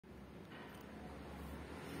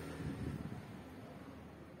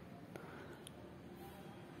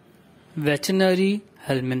Veterinary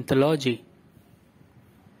Helminthology.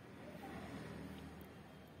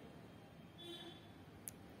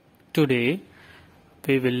 Today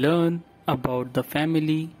we will learn about the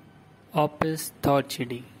family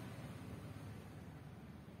Opisthorchidae.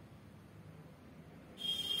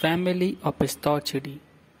 Family Opisthorchidae.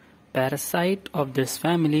 Parasite of this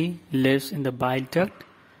family lives in the bile duct,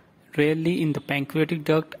 rarely in the pancreatic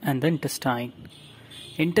duct and the intestine.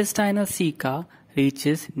 Intestinal ceca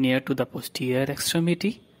reaches near to the posterior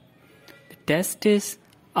extremity. The testes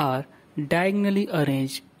are diagonally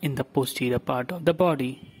arranged in the posterior part of the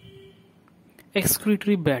body.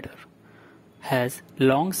 Excretory bladder has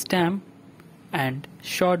long stem and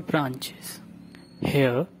short branches.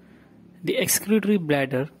 Here, the excretory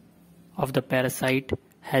bladder of the parasite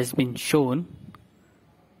has been shown.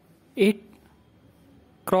 It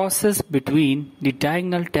crosses between the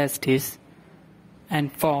diagonal testes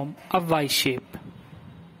and form a Y shape.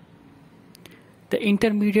 The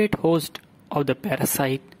intermediate host of the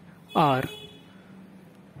parasite are: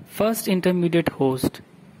 first intermediate host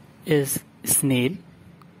is snail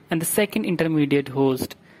and the second intermediate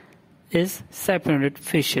host is cyprinid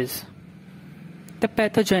fishes. The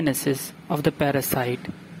pathogenesis of the parasite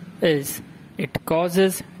is it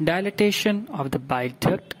causes dilatation of the bile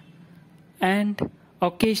duct and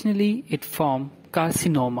occasionally it forms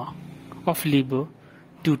carcinoma of liver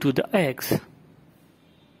due to the eggs.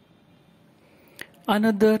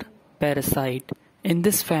 Another parasite in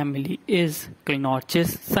this family is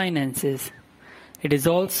Clonorchis sinensis. It is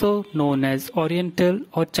also known as Oriental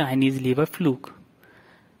or Chinese liver fluke.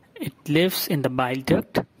 It lives in the bile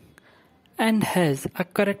duct and has a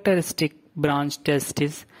characteristic branched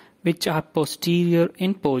testes which are posterior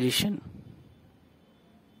in position.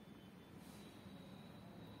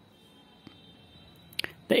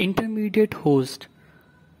 The intermediate host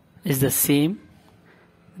is the same.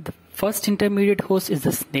 The first intermediate host is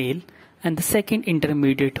the snail and the second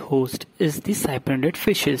intermediate host is the cyprinid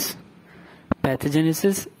fishes.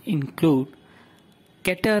 Pathogenesis include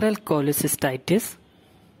catarrhal cholecystitis,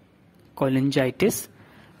 cholangitis,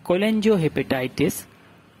 cholangiohepatitis,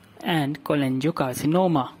 and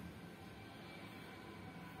cholangiocarcinoma.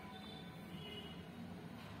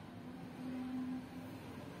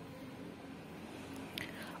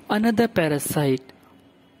 Another parasite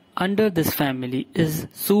under this family is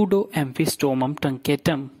Pseudo Amphistomum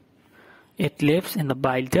Tanketum. It lives in the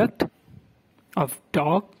bile duct of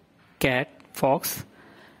dog, cat, fox.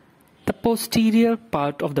 The posterior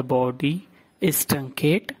part of the body is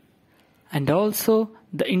truncate and also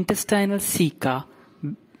the intestinal ceca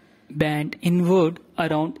bend inward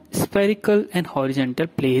around spherical and horizontal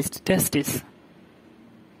placed testes.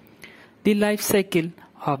 The life cycle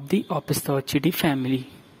of the Opisthorchidae family.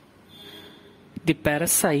 The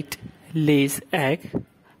parasite lays egg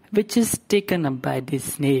which is taken up by the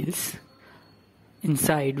snails,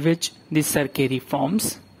 inside which the cercary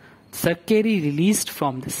forms. Cercary released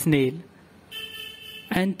from the snail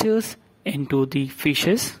enters into the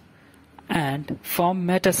fishes and form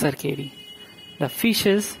metacercary. The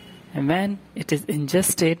fishes, when it is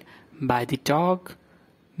ingested by the dog,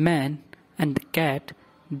 man and the cat,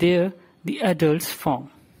 there the adults form.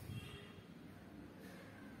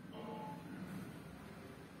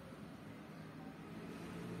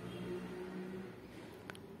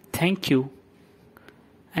 Thank you,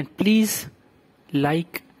 and please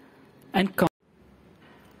like and comment.